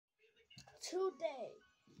today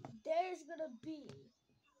there's gonna be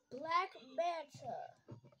Black Manta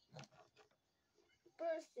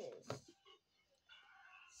versus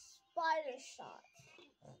Spider Shot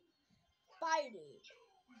fighting,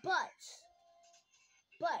 but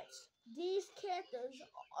these characters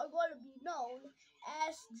are going to be known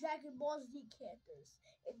as Dragon Ball Z characters,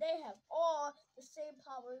 and they have all the same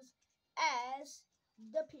powers as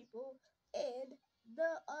the people in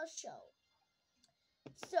the show.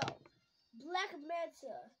 So, Black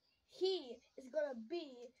Manta, he is gonna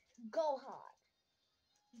be Gohan.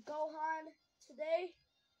 Gohan today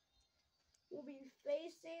will be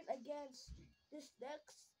facing against this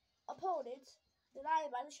next opponent that I am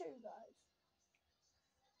about to show you guys.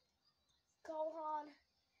 Gohan,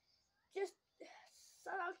 just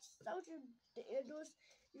shout you introduce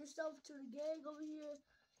yourself to the gang over here.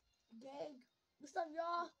 Gang, what's up,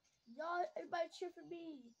 y'all? Y'all, everybody cheer for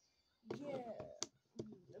me. Yeah,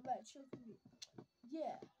 everybody cheer for me.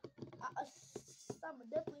 Yeah, I'm gonna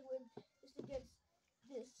definitely win this against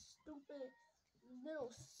this stupid little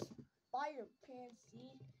spider pansy.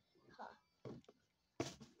 Huh.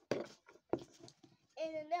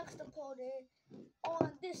 And the next opponent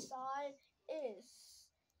on this side is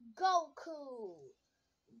Goku.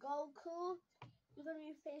 Goku, you're gonna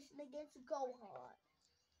be facing against Gohan.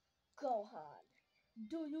 Gohan,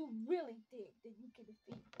 do you really think that you can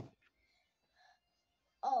defeat me?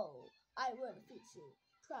 Oh, I will defeat you.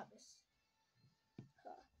 Promise.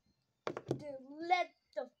 Then let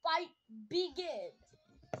the fight begin.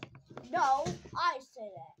 No, I say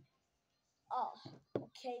that. Oh,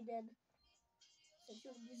 okay then. Since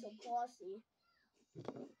you're be so bossy.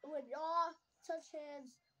 When y'all touch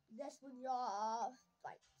hands, that's when y'all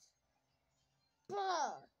fight.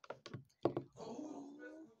 Bruh.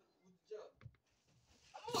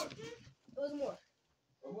 There's more.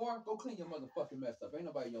 More? Go clean your motherfucking mess up. Ain't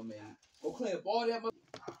nobody your man. Go clean up all that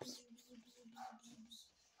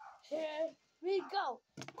Here we go.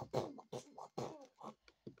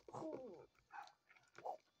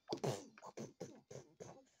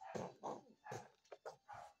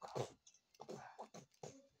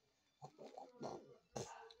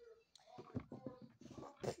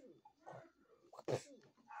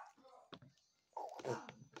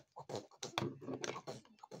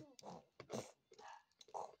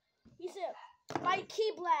 He said, my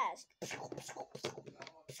key blast.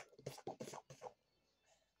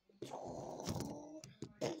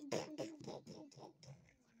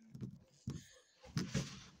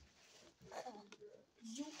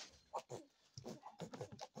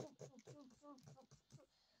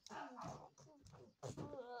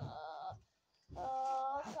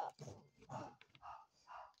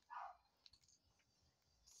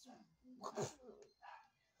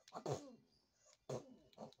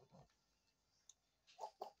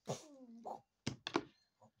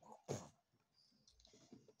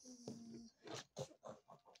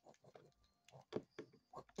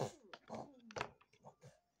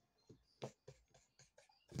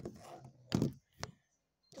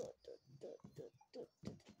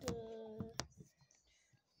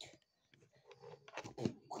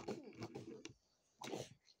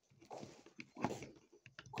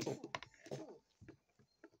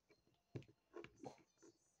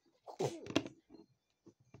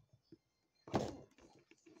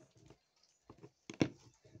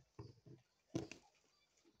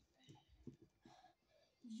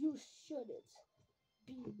 You shouldn't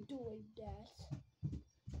be doing that.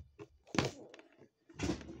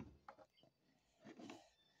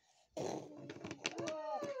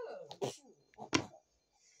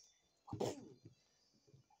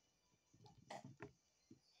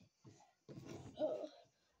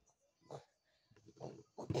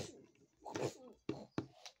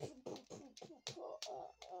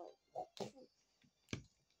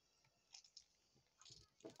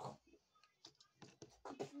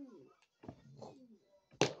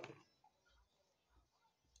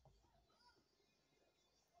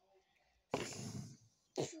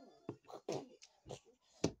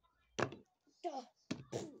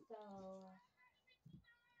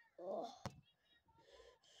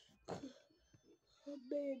 Oh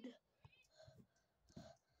man,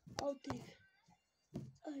 I don't think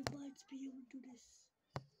I might be able to do this,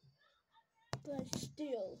 but I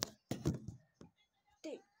still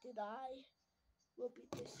think that I will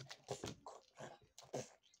beat this.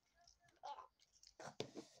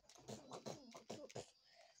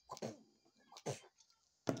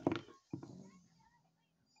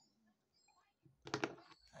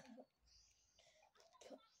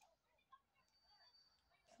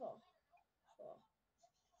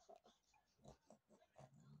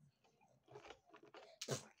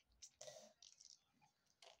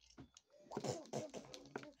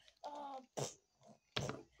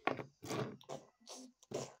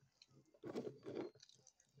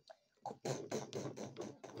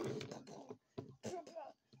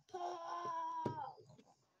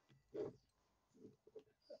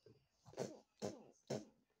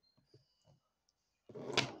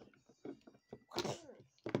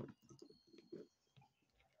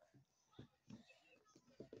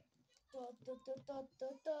 What's that?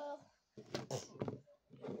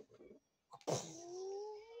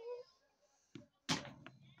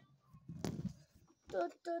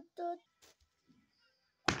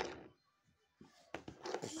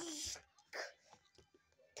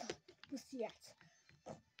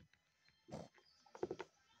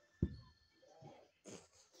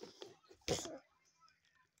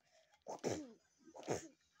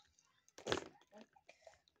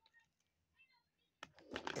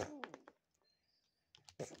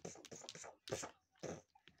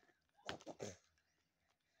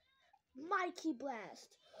 My key blast.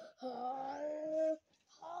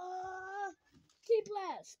 Key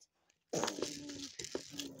blast.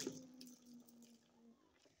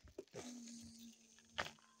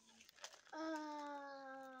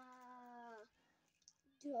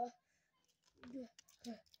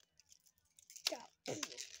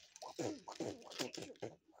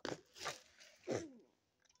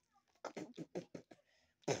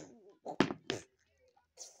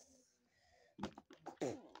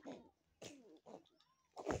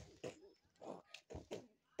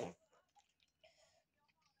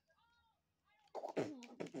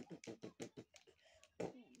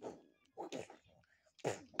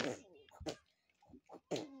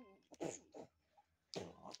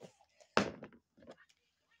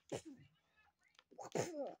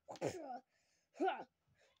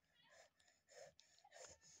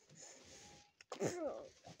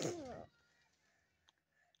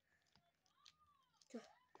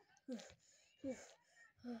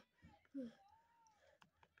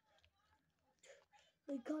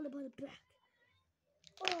 I got him by the back.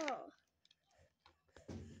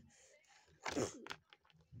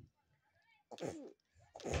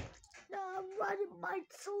 No, I'm running my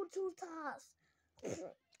two tasks.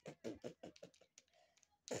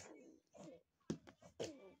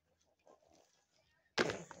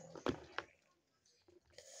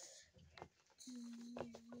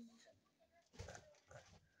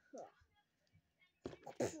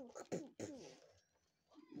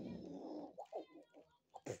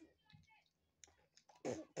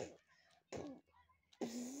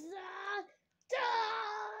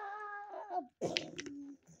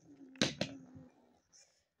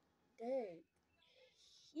 Dang,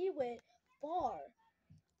 he went far.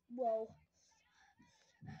 Well,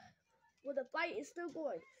 the fight is still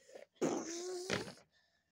going.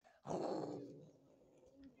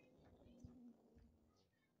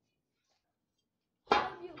 How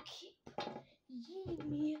you keep eating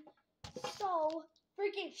me so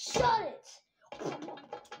freaking shut it!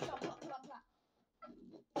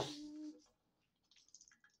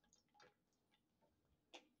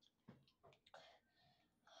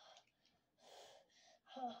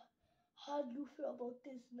 How do you feel about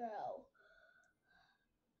this now?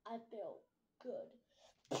 I feel good.